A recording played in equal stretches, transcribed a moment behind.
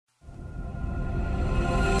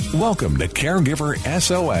Welcome to Caregiver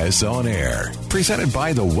SOS On Air, presented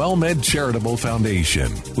by the WellMed Charitable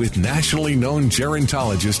Foundation, with nationally known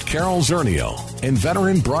gerontologist Carol Zernial and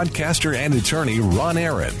veteran broadcaster and attorney Ron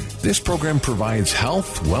Aaron. This program provides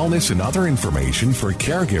health, wellness, and other information for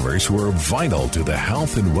caregivers who are vital to the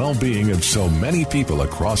health and well-being of so many people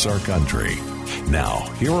across our country. Now,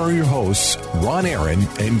 here are your hosts, Ron Aaron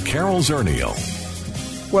and Carol Zernial.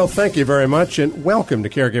 Well, thank you very much, and welcome to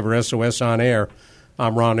Caregiver SOS On Air.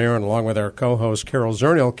 I'm Ron Aaron, along with our co-host, Carol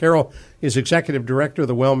Zernial. Carol is Executive Director of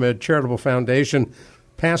the WellMed Charitable Foundation,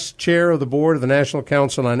 past chair of the board of the National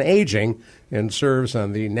Council on Aging, and serves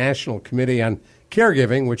on the National Committee on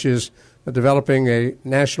Caregiving, which is developing a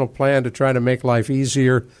national plan to try to make life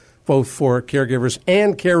easier both for caregivers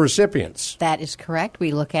and care recipients. That is correct.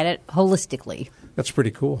 We look at it holistically. That's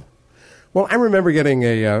pretty cool. Well, I remember getting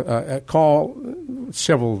a call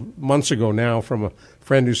several months ago now from a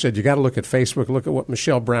friend who said, you got to look at Facebook, look at what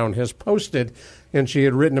Michelle Brown has posted. And she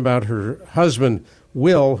had written about her husband,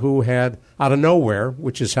 Will, who had, out of nowhere,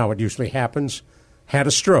 which is how it usually happens, had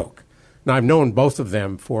a stroke. Now, I've known both of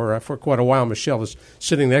them for quite a while. Michelle is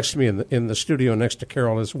sitting next to me in the studio next to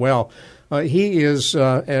Carol as well. He is,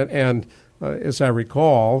 as I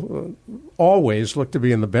recall, always looked to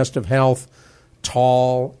be in the best of health,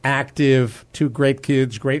 tall, active, two great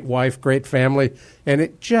kids, great wife, great family, and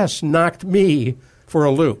it just knocked me for a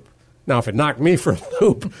loop. Now, if it knocked me for a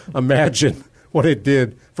loop, imagine what it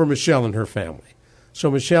did for Michelle and her family. So,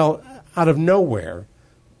 Michelle, out of nowhere,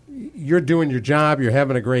 you're doing your job, you're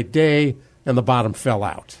having a great day, and the bottom fell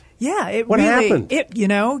out. Yeah, what happened?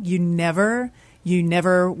 You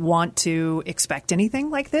never want to expect anything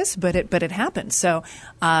like this, but it happened. So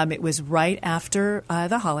it was right after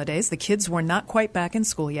the holidays. The kids were not quite back in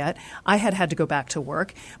school yet. I had to go back to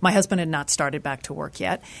work. My husband had not started back to work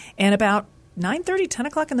yet. And about 9:30, 10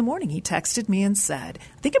 o'clock in the morning, he texted me and said,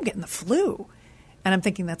 I think I'm getting the flu. And I'm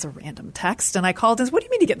thinking that's a random text. And I called and said, what do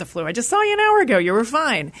you mean you get the flu? I just saw you an hour ago. You were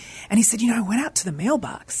fine. And he said, I went out to the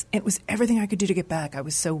mailbox. And it was everything I could do to get back. I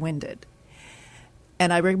was so winded.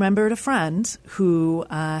 And I remembered a friend who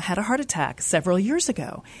had a heart attack several years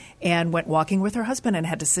ago and went walking with her husband and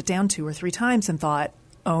had to sit down 2 or 3 times and thought,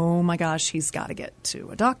 oh, my gosh, he's got to get to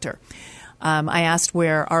a doctor. I asked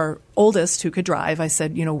where our oldest, who could drive, I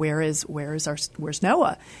said, where's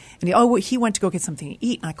Noah? And he went to go get something to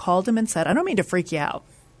eat. And I called him and said, I don't mean to freak you out,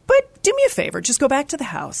 but do me a favor. Just go back to the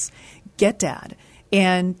house, get Dad,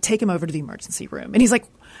 and take him over to the emergency room. And he's like,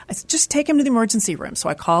 I said, just take him to the emergency room. So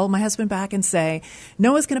I call my husband back and say,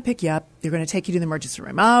 Noah's going to pick you up. They're going to take you to the emergency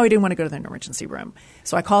room. Oh, he didn't want to go to the emergency room.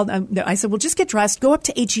 So I called. I said, well, just get dressed, go up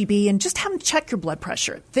to HEB, and just have him check your blood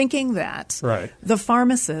pressure, thinking that the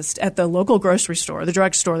pharmacist at the local grocery store, the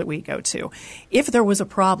drugstore that we go to, if there was a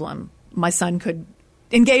problem, my son could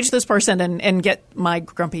engage this person and get my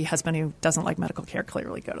grumpy husband who doesn't like medical care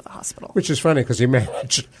clearly go to the hospital. Which is funny because he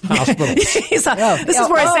managed hospitals. This is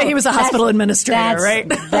where I say he was a hospital administrator, right?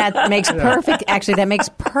 That makes perfect. Actually, that makes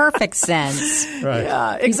perfect sense. Right.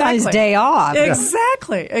 Yeah, exactly. He's on his day off.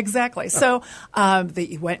 Exactly. So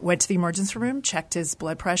he went to the emergency room, checked his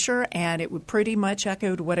blood pressure, and it pretty much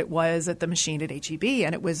echoed what it was at the machine at HEB,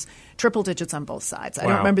 and it was triple digits on both sides. I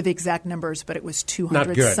don't remember the exact numbers, but it was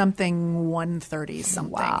 200 something, 130 something.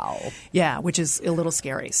 Wow. Yeah, which is a little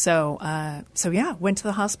scary. So went to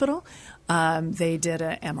the hospital. They did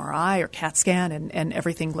an MRI or CAT scan, and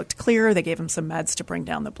everything looked clear. They gave him some meds to bring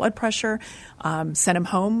down the blood pressure, sent him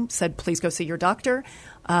home, said, please go see your doctor.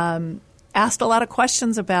 Asked a lot of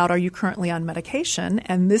questions about, are you currently on medication?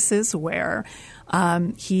 And this is where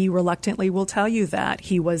he reluctantly will tell you that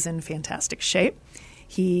he was in fantastic shape.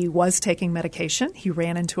 He was taking medication. He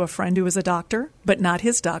ran into a friend who was a doctor, but not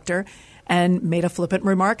his doctor, and made a flippant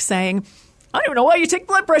remark saying, I don't even know why you take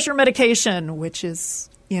blood pressure medication, which is,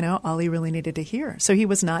 all he really needed to hear. So he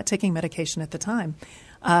was not taking medication at the time.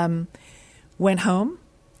 Went home,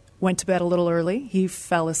 went to bed a little early. He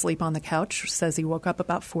fell asleep on the couch, says he woke up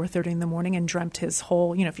about 4:30 in the morning and dreamt his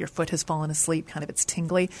whole, if your foot has fallen asleep, kind of it's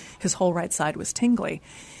tingly, his whole right side was tingly.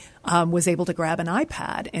 Was able to grab an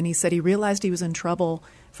iPad, and he said he realized he was in trouble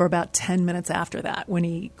for about 10 minutes after that when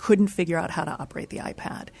he couldn't figure out how to operate the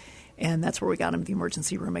iPad. And that's where we got him to the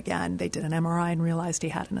emergency room again. They did an MRI and realized he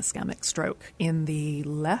had an ischemic stroke in the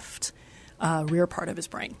left rear part of his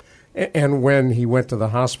brain. And when he went to the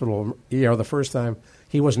hospital the first time,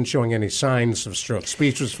 he wasn't showing any signs of stroke.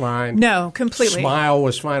 Speech was fine. No, completely. Smile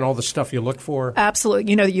was fine, all the stuff you look for.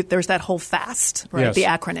 Absolutely. There's that whole FAST, right? Yes. The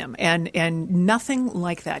acronym. And nothing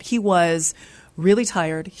like that. He was really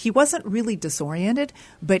tired. He wasn't really disoriented,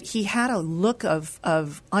 but he had a look of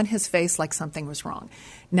on his face like something was wrong.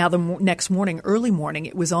 Now, the next morning, early morning,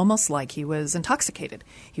 it was almost like he was intoxicated.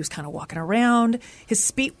 He was kind of walking around. His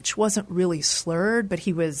speech wasn't really slurred, but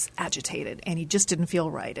he was agitated, and he just didn't feel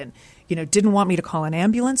right. And, didn't want me to call an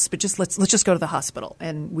ambulance, but just let's just go to the hospital.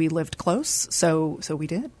 And we lived close, so we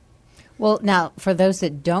did. Well, now, for those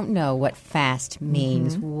that don't know what FAST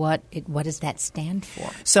means, what does that stand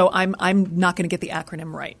for? So I'm not going to get the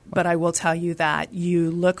acronym right, but I will tell you that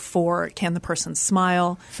you look for, can the person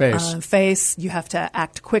smile? Face. You have to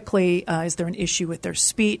act quickly. Is there an issue with their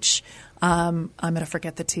speech? I'm going to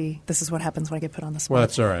forget the T. This is what happens when I get put on the spot. Well,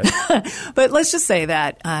 that's all right. But let's just say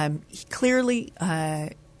that he clearly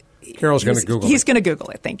Carol's going to Google it. He's going to Google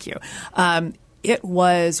it. Thank you. It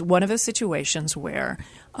was one of those situations where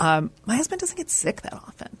my husband doesn't get sick that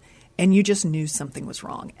often, and you just knew something was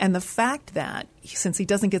wrong. And the fact that, since he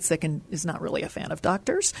doesn't get sick and is not really a fan of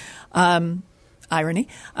doctors, irony,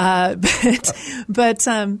 but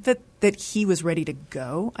that he was ready to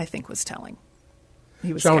go, I think was telling.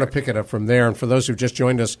 He was So scared. I want to pick it up from there. And for those who've just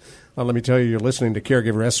joined us, let me tell you, you're listening to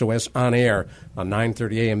Caregiver SOS on air on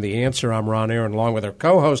 9:30 a.m. The Answer. I'm Ron Aaron, along with our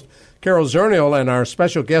co-host, Carol Zernial, and our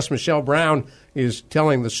special guest, Michelle Brown, is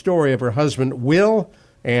telling the story of her husband, Will,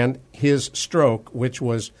 and his stroke, which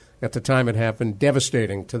was, at the time it happened,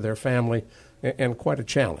 devastating to their family and quite a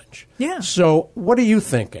challenge. Yeah. So what are you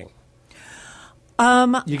thinking?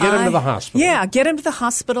 You get him to the hospital. Yeah, get him to the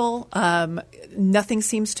hospital. Nothing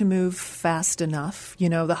seems to move fast enough.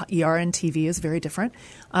 The ER and TV is very different.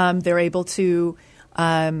 They're able to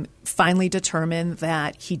finally determine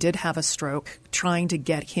that he did have a stroke, trying to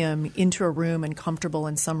get him into a room and comfortable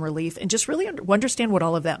and some relief, and just really understand what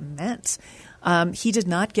all of that meant. He did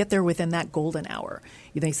not get there within that golden hour.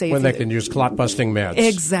 They say when they can use clot-busting meds.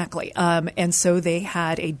 Exactly. And so they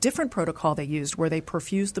had a different protocol they used where they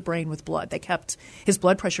perfused the brain with blood. They kept his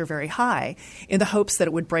blood pressure very high in the hopes that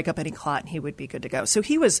it would break up any clot and he would be good to go. So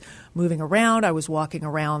he was moving around. I was walking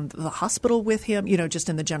around the hospital with him, just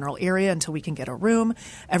in the general area until we can get a room.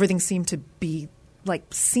 Everything seemed to be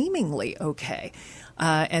seemingly okay.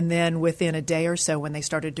 And then within a day or so, when they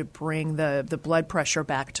started to bring the blood pressure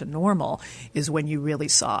back to normal, is when you really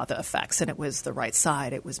saw the effects. And it was the right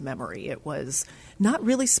side. It was memory. It was not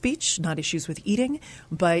really speech, not issues with eating,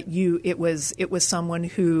 but it was someone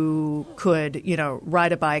who could,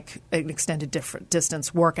 ride a bike an extended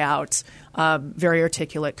distance, work out, very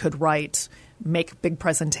articulate, could write, make big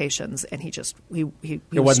presentations, and he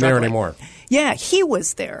wasn't there anymore. Yeah, he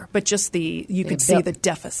was there, but just you could see the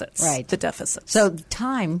deficits. Right. The deficits. So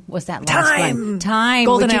time was that last one. Time.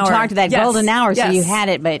 Golden hour. You talked to that yes. golden hour, so yes. you had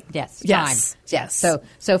it, but yes, yes. time. Yes.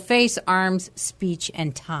 So face, arms, speech,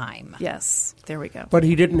 and time. Yes. There we go. But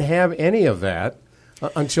he didn't have any of that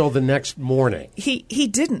until the next morning. He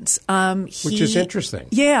didn't. Which is interesting.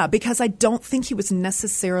 Yeah, because I don't think he was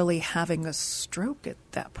necessarily having a stroke at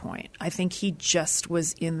that point. I think he just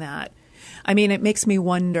was in that. I mean, it makes me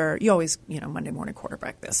wonder. You always, Monday morning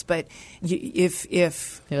quarterback this, but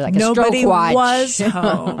if like nobody was watch.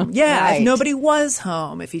 home, yeah, Right. if nobody was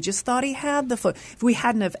home, if he just thought he had the flu, if we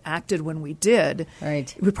hadn't have acted when we did,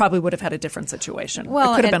 right. we probably would have had a different situation.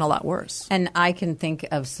 Well, it could have been a lot worse. And I can think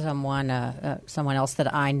of someone else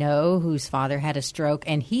that I know whose father had a stroke,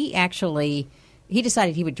 and he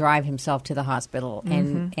decided he would drive himself to the hospital,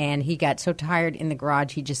 and he got so tired in the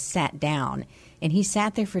garage he just sat down. And he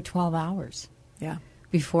sat there for 12 hours Yeah.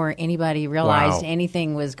 before anybody realized Wow.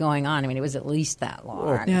 anything was going on. I mean, it was at least that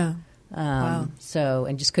long. Yeah. Wow. So,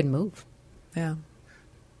 and just couldn't move. Yeah.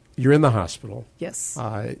 You're in the hospital. Yes.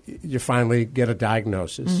 You finally get a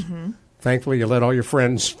diagnosis. Thankfully, you let all your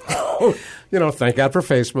friends know. Thank God for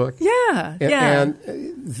Facebook. Yeah. And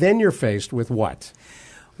then you're faced with what?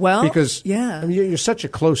 Well, Because yeah. you're such a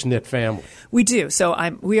close-knit family. We do. So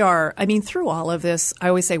through all of this, I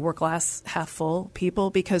always say we're glass half full people,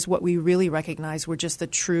 because what we really recognize were just the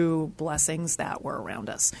true blessings that were around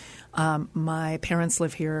us. My parents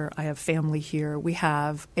live here. I have family here. We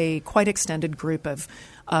have a quite extended group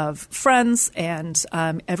of friends, and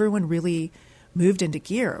everyone really moved into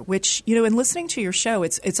gear, which, in listening to your show,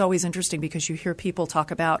 it's always interesting because you hear people talk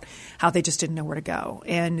about how they just didn't know where to go,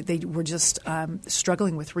 and they were just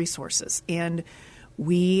struggling with resources. And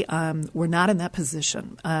we were not in that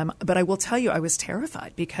position. But I will tell you, I was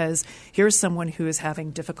terrified, because here's someone who is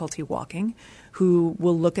having difficulty walking, who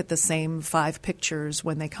will look at the same 5 pictures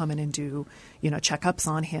when they come in and do, checkups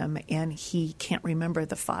on him, and he can't remember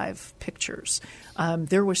the 5 pictures.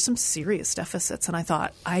 There were some serious deficits, and I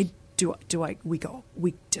thought,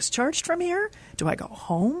 we discharged from here? Do I go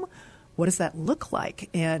home? What does that look like?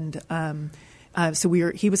 And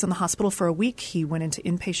He was in the hospital for a week. He went into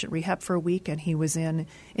inpatient rehab for a week, and he was in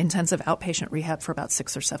intensive outpatient rehab for about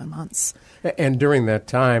 6 or 7 months. And during that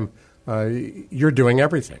time, you're doing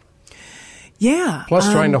everything. Yeah.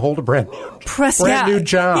 Plus trying to hold a brand new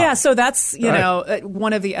job. Yeah, so that's,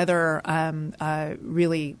 one of the other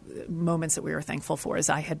really moments that we were thankful for is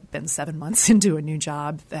I had been 7 months into a new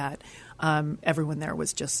job that everyone there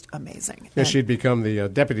was just amazing. Yeah, she'd become the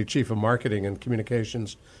Deputy Chief of Marketing and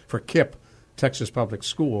Communications for KIPP, Texas Public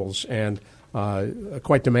Schools, and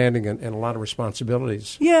quite demanding and a lot of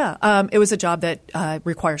responsibilities. Yeah, it was a job that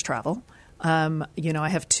requires travel. We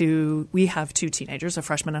have 2 teenagers, a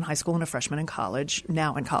freshman in high school and a freshman in college,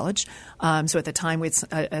 now in college. So at the time, we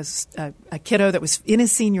had a kiddo that was in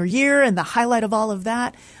his senior year, and the highlight of all of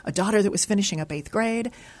that, a daughter that was finishing up 8th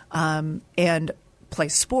grade, and play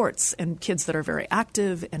sports, and kids that are very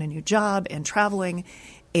active, and a new job, and traveling.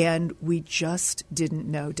 And we just didn't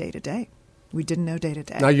know day to day. We didn't know day to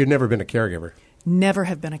day. Now, you'd never been a caregiver. Never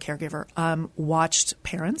have been a caregiver. Watched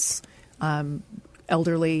parents,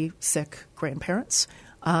 elderly, sick grandparents,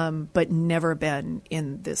 but never been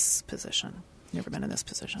in this position.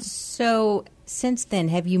 So since then,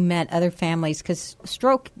 have you met other families? Because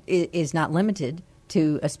stroke is not limited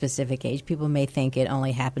to a specific age. People may think it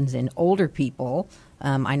only happens in older people.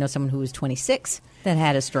 I know someone who was 26 that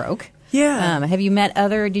had a stroke. Yeah. Have you met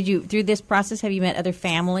through this process, have you met other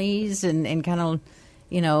families and kind of,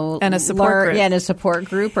 and a support group. Yeah, and a support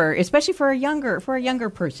group, or especially for a younger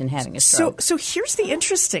person having a stroke. So here's the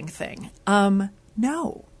interesting thing.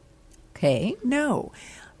 No. Okay. No.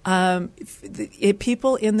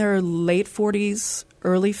 People in their late 40s,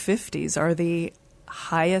 early 50s are the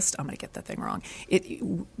highest. I'm going to get that thing wrong.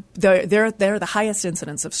 They're the highest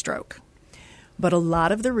incidence of stroke. But a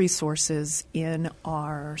lot of the resources in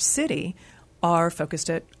our city are focused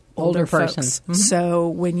at older folks. Mm-hmm. So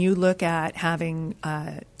when you look at having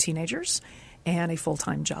teenagers and a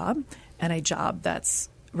full-time job and a job that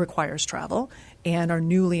requires travel and are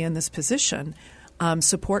newly in this position,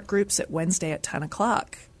 support groups at Wednesday at 10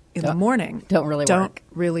 o'clock in the morning don't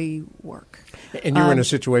really work. And you were in a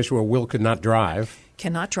situation where Will could not drive.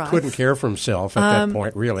 Cannot drive. Couldn't care for himself at that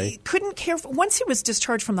point, really. Couldn't care once he was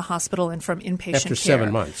discharged from the hospital and from inpatient after care.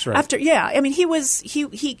 7 months, right?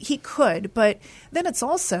 He could, but then it's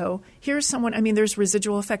also here's someone. There's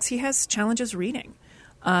residual effects. He has challenges reading.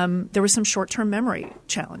 There was some short-term memory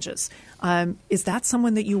challenges. Is that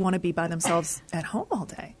someone that you want to be by themselves at home all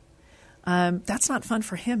day? That's not fun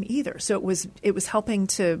for him either. So it was helping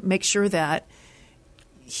to make sure that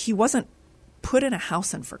he wasn't put in a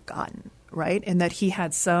house and forgotten. Right, and that he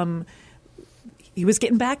was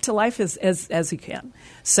getting back to life as he can.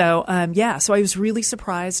 So so I was really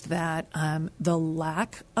surprised that the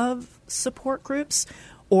lack of support groups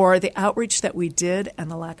or the outreach that we did and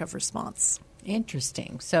the lack of response.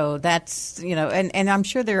 Interesting. So that's, and I'm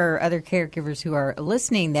sure there are other caregivers who are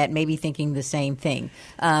listening that may be thinking the same thing.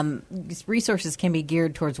 Resources can be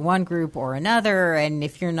geared towards one group or another, and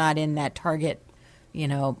if you're not in that target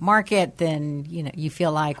market, then, you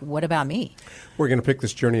feel like, what about me? We're going to pick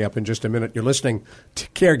this journey up in just a minute. You're listening to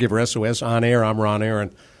Caregiver SOS On Air. I'm Ron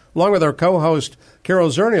Aaron, along with our co-host, Carol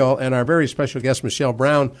Zernial, and our very special guest, Michelle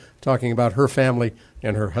Brown, talking about her family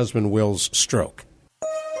and her husband, Will's stroke.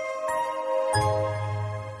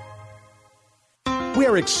 We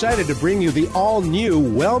are excited to bring you the all-new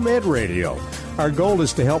WellMed Radio. Our goal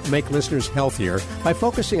is to help make listeners healthier by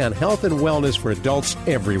focusing on health and wellness for adults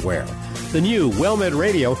everywhere. The new WellMed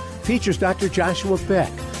Radio features Dr. Joshua Beck,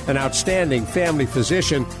 an outstanding family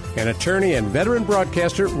physician, and attorney and veteran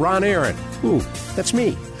broadcaster Ron Aaron. Ooh, that's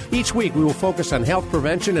me. Each week we will focus on health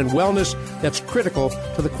prevention and wellness that's critical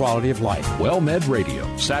to the quality of life. WellMed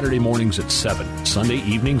Radio, Saturday mornings at 7, Sunday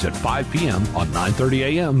evenings at 5 p.m. on 9:30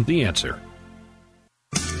 a.m. The Answer.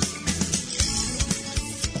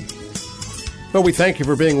 Well, we thank you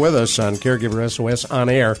for being with us on Caregiver SOS On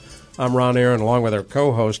Air. I'm Ron Aaron, along with our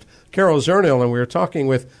co-host, Carol Zernial, and we were talking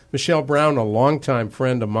with Michelle Brown, a longtime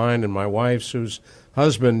friend of mine and my wife's, whose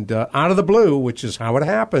husband, out of the blue, which is how it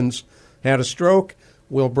happens, had a stroke.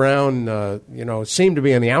 Will Brown, seemed to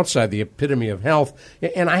be on the outside, the epitome of health.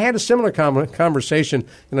 And I had a similar conversation,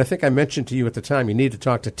 and I think I mentioned to you at the time, you need to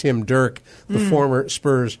talk to Tim Dirk, the former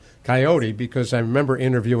Spurs Coyote, because I remember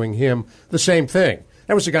interviewing him, the same thing.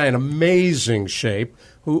 That was a guy in amazing shape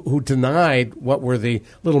who denied what were the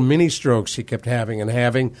little mini strokes he kept having and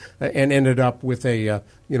ended up with a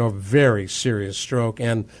very serious stroke.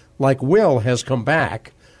 And like Will, has come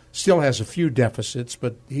back, still has a few deficits,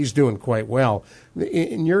 but he's doing quite well.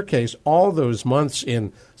 In your case, all those months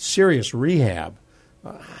in serious rehab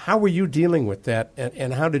How were you dealing with that,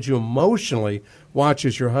 and how did you emotionally watch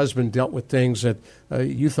as your husband dealt with things that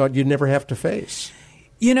you thought you'd never have to face?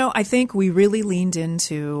 You know, I think we really leaned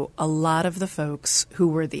into a lot of the folks who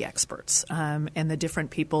were the experts and the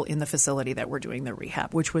different people in the facility that were doing the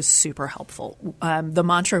rehab, which was super helpful. The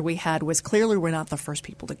mantra we had was clearly we're not the first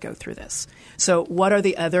people to go through this. So what are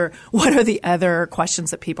the other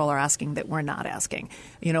questions that people are asking that we're not asking?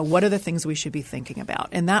 You know, what are the things we should be thinking about?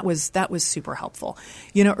 And that was super helpful.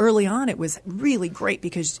 You know, early on it was really great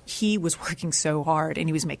because he was working so hard and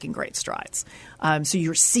he was making great strides. So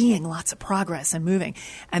you're seeing lots of progress and moving.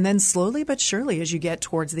 And then slowly but surely, as you get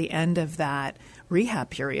towards the end of that rehab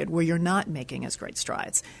period where you're not making as great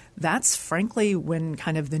strides, that's frankly when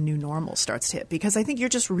kind of the new normal starts to hit. Because I think you're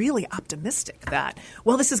just really optimistic that,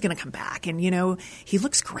 well, this is going to come back. And, you know, he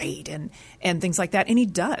looks great and things like that. And he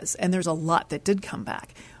does. And there's a lot that did come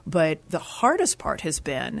back. But the hardest part has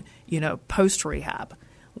been, you know, post-rehab,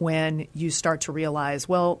 when you start to realize,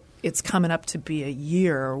 well, it's coming up to be a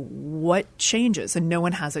year. What changes? And no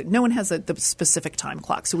one has the specific time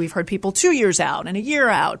clock. So we've heard people 2 years out and a year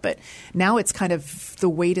out, but now it's kind of the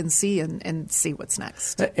wait and see and see what's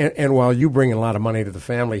next. And while you bring a lot of money to the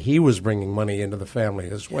family, he was bringing money into the family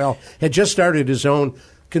as well. Had just started his own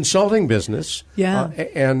consulting business. Yeah.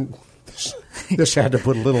 And this had to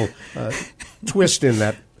put a little twist in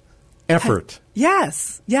that effort.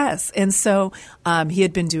 Yes. And so he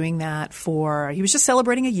had been doing that he was just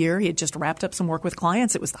celebrating a year. He had just wrapped up some work with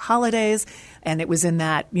clients. It was the holidays, and it was in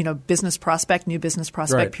that, you know, new business prospect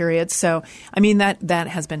right. period. So, I mean, that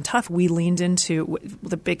has been tough. We leaned into,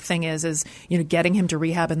 the big thing is, you know, getting him to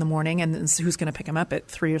rehab in the morning, and who's going to pick him up at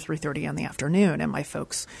 3 or 3:30 in the afternoon. And my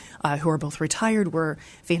folks who are both retired were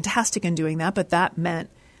fantastic in doing that, but that meant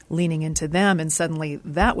leaning into them, and suddenly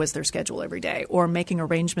that was their schedule every day, or making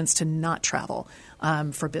arrangements to not travel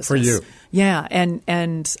for business. For you. Yeah,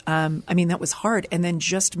 and I mean, that was hard. And then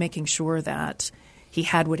just making sure that he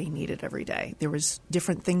had what he needed every day. There was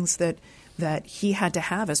different things that he had to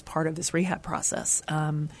have as part of this rehab process.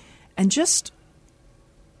 And just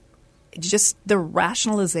the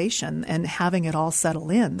rationalization and having it all settle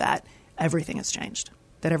in that everything has changed.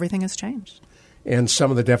 And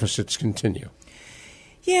some of the deficits continue.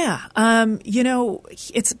 Yeah. You know,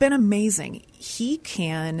 it's been amazing. He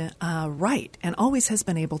can write and always has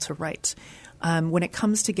been able to write. When it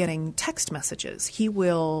comes to getting text messages, he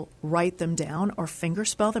will write them down or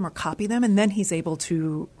fingerspell them or copy them, and then he's able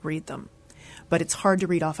to read them. But it's hard to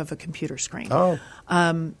read off of a computer screen. Oh.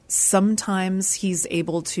 Sometimes he's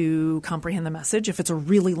able to comprehend the message. If it's a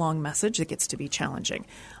really long message, it gets to be challenging.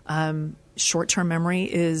 Short-term memory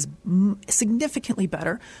is significantly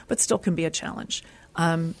better, but still can be a challenge.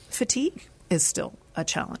 Fatigue is still a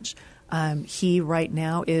challenge. He right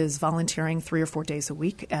now is volunteering 3 or 4 days a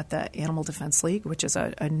week at the Animal Defense League, which is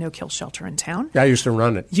a no-kill shelter in town. Yeah, I used to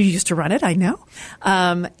run it. You used to run it, I know.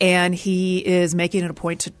 And he is making it a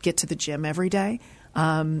point to get to the gym every day.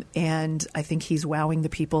 And I think he's wowing the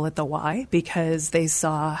people at the Y because they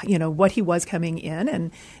saw, you know, what he was coming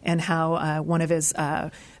in and how one of his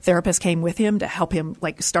therapists came with him to help him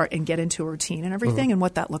like start and get into a routine and everything and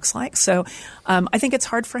what that looks like. So I think it's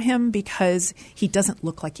hard for him because he doesn't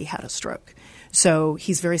look like he had a stroke. So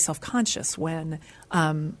he's very self-conscious when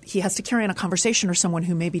he has to carry on a conversation or someone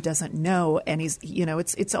who maybe doesn't know, and he's, you know,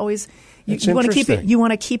 it's always you want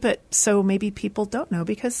to keep it so maybe people don't know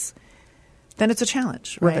because then it's a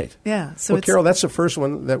challenge, right? Yeah. So, well, Carol, that's the first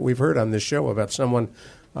one that we've heard on this show about someone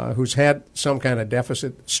who's had some kind of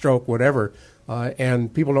deficit, stroke, whatever,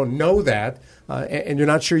 and people don't know that, and you're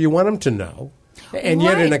not sure you want them to know. And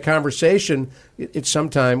yet in a conversation, it's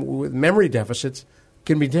sometimes with memory deficits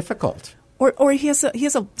can be difficult. Or he has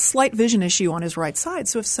a slight vision issue on his right side.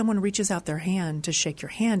 So if someone reaches out their hand to shake your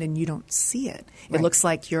hand and you don't see it, it looks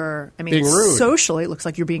like you're being rude. Socially, it looks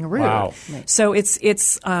like you're being rude. Wow. Right. So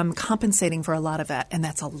it's compensating for a lot of that, and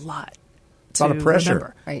that's a lot. A lot of pressure.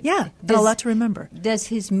 Remember. Right. Yeah, a lot to remember. Does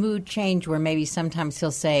his mood change where maybe sometimes he'll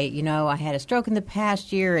say, you know, I had a stroke in the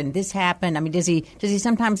past year and this happened? I mean, does he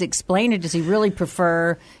sometimes explain it? Does he really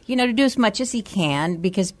prefer, you know, to do as much as he can?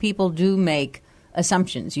 Because people do make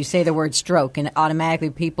assumptions. You say the word stroke and automatically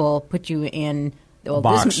people put you in a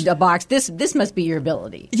box. This must be your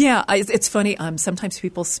ability. Yeah, it's funny. Sometimes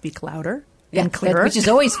people speak louder. Yeah, and clearer. Which is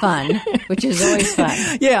always fun.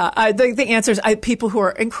 Yeah, the answers, people who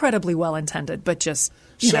are incredibly well-intended, but just,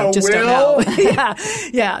 don't know.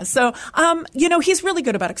 Yeah. So, he's really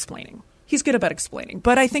good about explaining.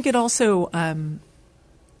 But I think it also,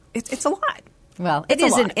 it's a lot. Well, it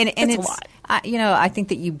is, and it's a lot. I think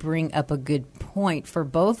that you bring up a good point for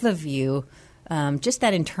both of you. Just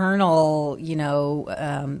that internal,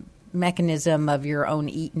 mechanism of your own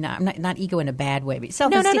not ego in a bad way, but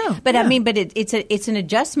self-esteem. No. But Yeah. I mean, but it's an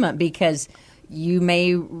adjustment because you may,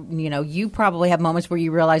 you probably have moments where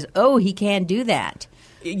you realize, oh, he can't do that.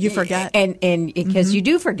 You forget. And because you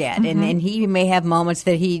do forget. And he may have moments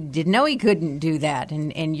that he didn't know he couldn't do that.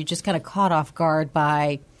 And you're just kind of caught off guard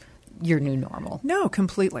by your new normal. No,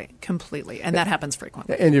 completely. And that happens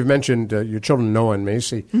frequently. And you've mentioned your children, Noah and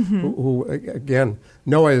Macy, who, again,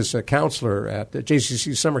 Noah is a counselor at the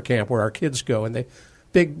JCC summer camp where our kids go, and they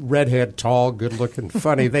big, redhead, tall, good-looking,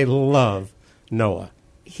 funny. They love Noah.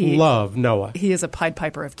 Love Noah. He is a Pied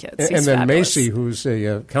Piper of kids. And He's then fabulous. Macy, who's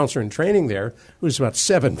a counselor in training there, who's about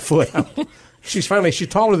 7 foot. She's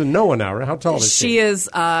taller than Noah now, right? How tall is she? She is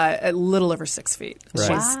a little over 6 feet.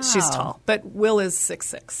 Right. She's tall, but Will is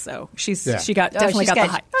 6'6", so she she's definitely got the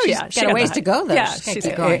height. Oh she's yeah, got a ways to go though. Yeah, She's she's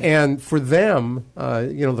got to good. keep going. And for them,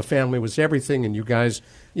 the family was everything, and you guys,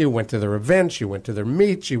 you went to their events, you went to their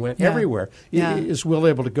meets, you went everywhere. Yeah. Is Will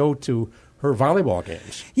able to go to her volleyball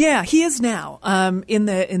games? Yeah, he is now. In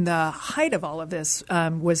the height of all of this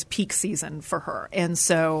was peak season for her, and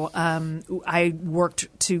so I worked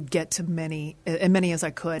to get to many as I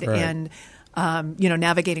could, Right. and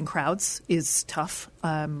navigating crowds is tough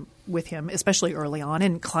with him, especially early on,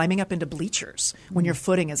 and climbing up into bleachers when your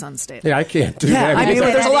footing is unstable. Yeah, I can't do Yeah, that. I mean,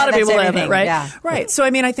 That's- there's a lot of that's people that have it, everything, right? yeah. Right. So,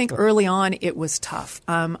 I mean, I think early on it was tough.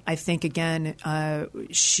 I think, again,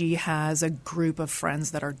 she has a group of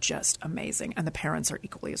friends that are just amazing, and the parents are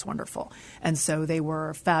equally as wonderful. And so they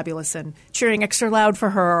were fabulous in cheering extra loud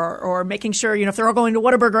for her or making sure, if they're all going to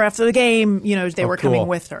Whataburger after the game, they were cool. coming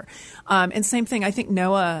with her. And same thing, I think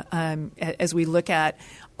Noah, as we look at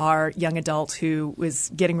our young adult who was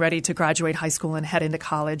getting ready to graduate high school and head into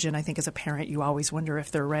college. And I think as a parent, you always wonder if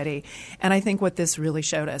they're ready. And I think what this really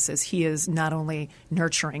showed us is he is not only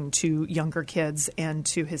nurturing to younger kids and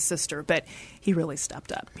to his sister, but he really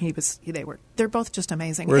stepped up. They're both just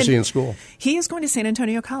amazing. Where's he in school? He is going to San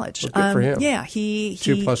Antonio College. Well, good for him. Yeah, he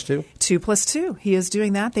 2+2? 2+2. He is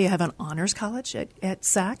doing that. They have an honors college at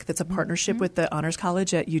SAC. That's a partnership with the honors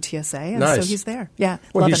college at UTSA. And Nice. so he's there. Yeah.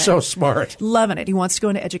 Well, loving he's it. so smart. Loving it. He wants to go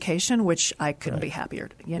into education, which I couldn't be happier.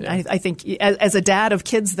 I think as a dad of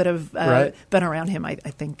kids that have been around him, I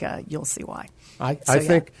think you'll see why. I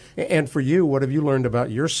think, and for you, what have you learned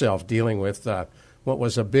about yourself dealing with what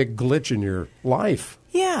was a big glitch in your life?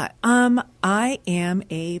 Yeah, I am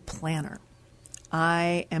a planner.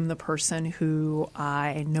 I am the person who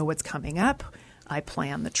I know what's coming up. I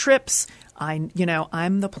plan the trips. I'm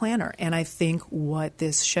the planner. And I think what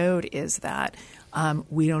this showed is that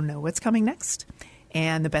we don't know what's coming next.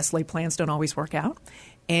 And the best laid plans don't always work out.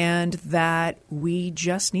 And that we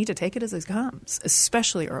just need to take it as it comes,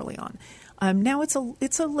 especially early on. Now it's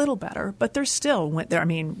a little better, but there's still,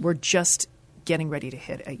 we're just getting ready to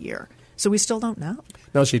hit a year. So we still don't know.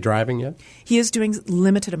 Now, is he driving yet? He is doing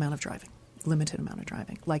limited amount of driving.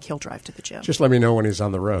 Like he'll drive to the gym. Just let me know when he's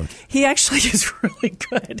on the road. He actually is really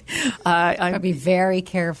good. I'd be very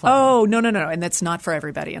careful. Oh, no. And that's not for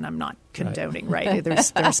everybody, and I'm not condoning, right?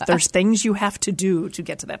 There's things you have to do to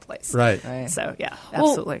get to that place. Right. So, yeah,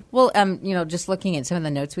 absolutely. Well, just looking at some of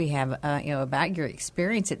the notes we have, about your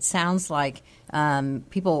experience, it sounds like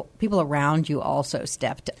people around you also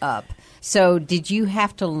stepped up. So did you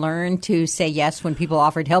have to learn to say yes when people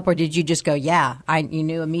offered help, or did you just go, you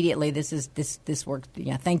knew immediately this worked?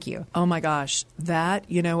 Yeah, thank you. Oh my gosh, that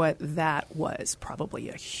was probably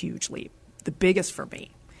a huge leap, the biggest for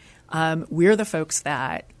me. We're the folks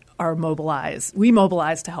that are mobilized. We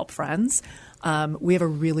mobilize to help friends. We have a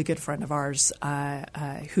really good friend of ours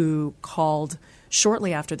who called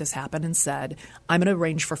shortly after this happened and said, "I'm going to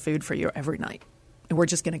arrange for food for you every night. And we're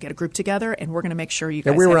just going to get a group together, and we're going to make sure you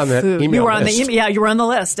guys we were have on that food." email You were on list. you were on the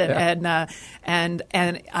list, and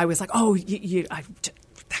I was like, "Oh,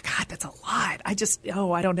 God, that's a lot. I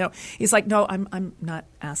don't know." He's like, "No, I'm not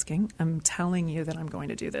asking. I'm telling you that I'm going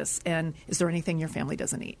to do this. And is there anything your family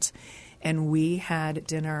doesn't eat?" And we had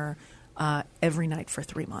dinner every night for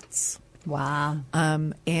 3 months. Wow.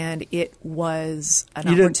 And it was an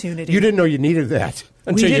opportunity. You didn't know you needed that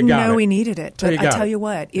until we didn't you got it. know we needed it. But I tell it. you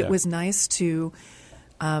what, it Yeah. was nice to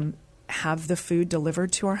have the food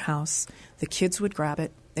delivered to our house. The kids would grab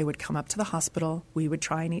it. They would come up to the hospital. We would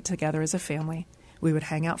try and eat together as a family. We would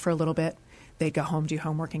hang out for a little bit. They'd go home, do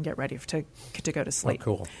homework, and get ready to go to sleep. Oh,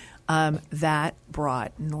 cool. That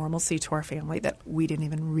brought normalcy to our family that we didn't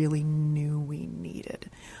even really knew we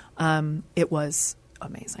needed. It was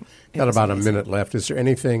amazing. Got about a minute left. Is there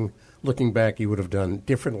anything, looking back, you would have done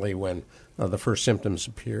differently when the first symptoms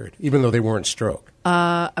appeared, even though they weren't stroke?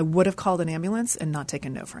 I would have called an ambulance and not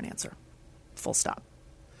taken no for an answer. Full stop.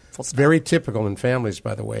 Very typical in families,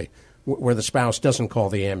 by the way. where the spouse doesn't call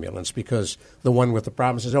the ambulance because the one with the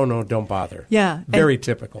problem says, "Oh no, don't bother." Yeah, very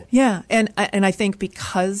typical. Yeah, and I think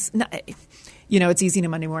because it's easy to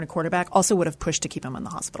Monday morning quarterback. Also, would have pushed to keep him in the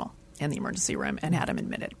hospital and the emergency room and had him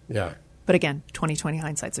admitted. Yeah, but again, 20/20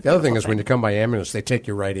 hindsight's a the other thing beautiful is when you come by ambulance, they take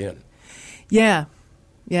you right in. Yeah.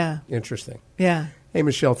 Interesting. Yeah. Hey,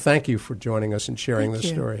 Michelle, thank you for joining us and sharing this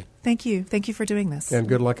story. Thank you for doing this. And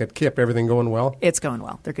good luck at KIPP. Everything going well? It's going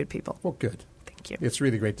well. They're good people. Well, good. Thank you. It's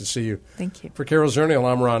really great to see you. Thank you. For Carol Zernial,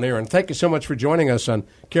 I'm Ron Aaron. Thank you so much for joining us on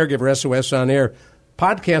Caregiver SOS On Air.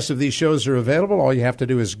 Podcasts of these shows are available. All you have to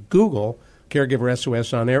do is Google Caregiver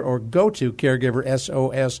SOS On Air or go to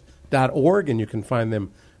caregiversos.org, and you can find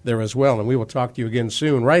them there as well. And we will talk to you again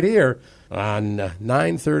soon right here on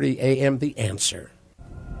 9:30 a.m. The Answer.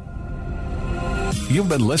 You've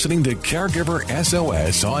been listening to Caregiver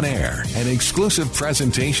SOS On Air, an exclusive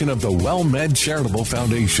presentation of the WellMed Charitable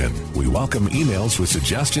Foundation. We welcome emails with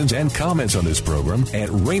suggestions and comments on this program at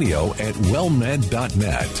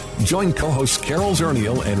radio@wellmed.net. Join co-hosts Carol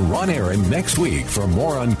Zernial and Ron Aaron next week for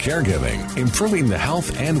more on caregiving, improving the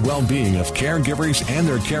health and well-being of caregivers and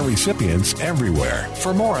their care recipients everywhere.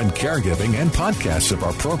 For more on caregiving and podcasts of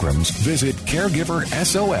our programs, visit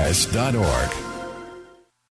caregiversos.org.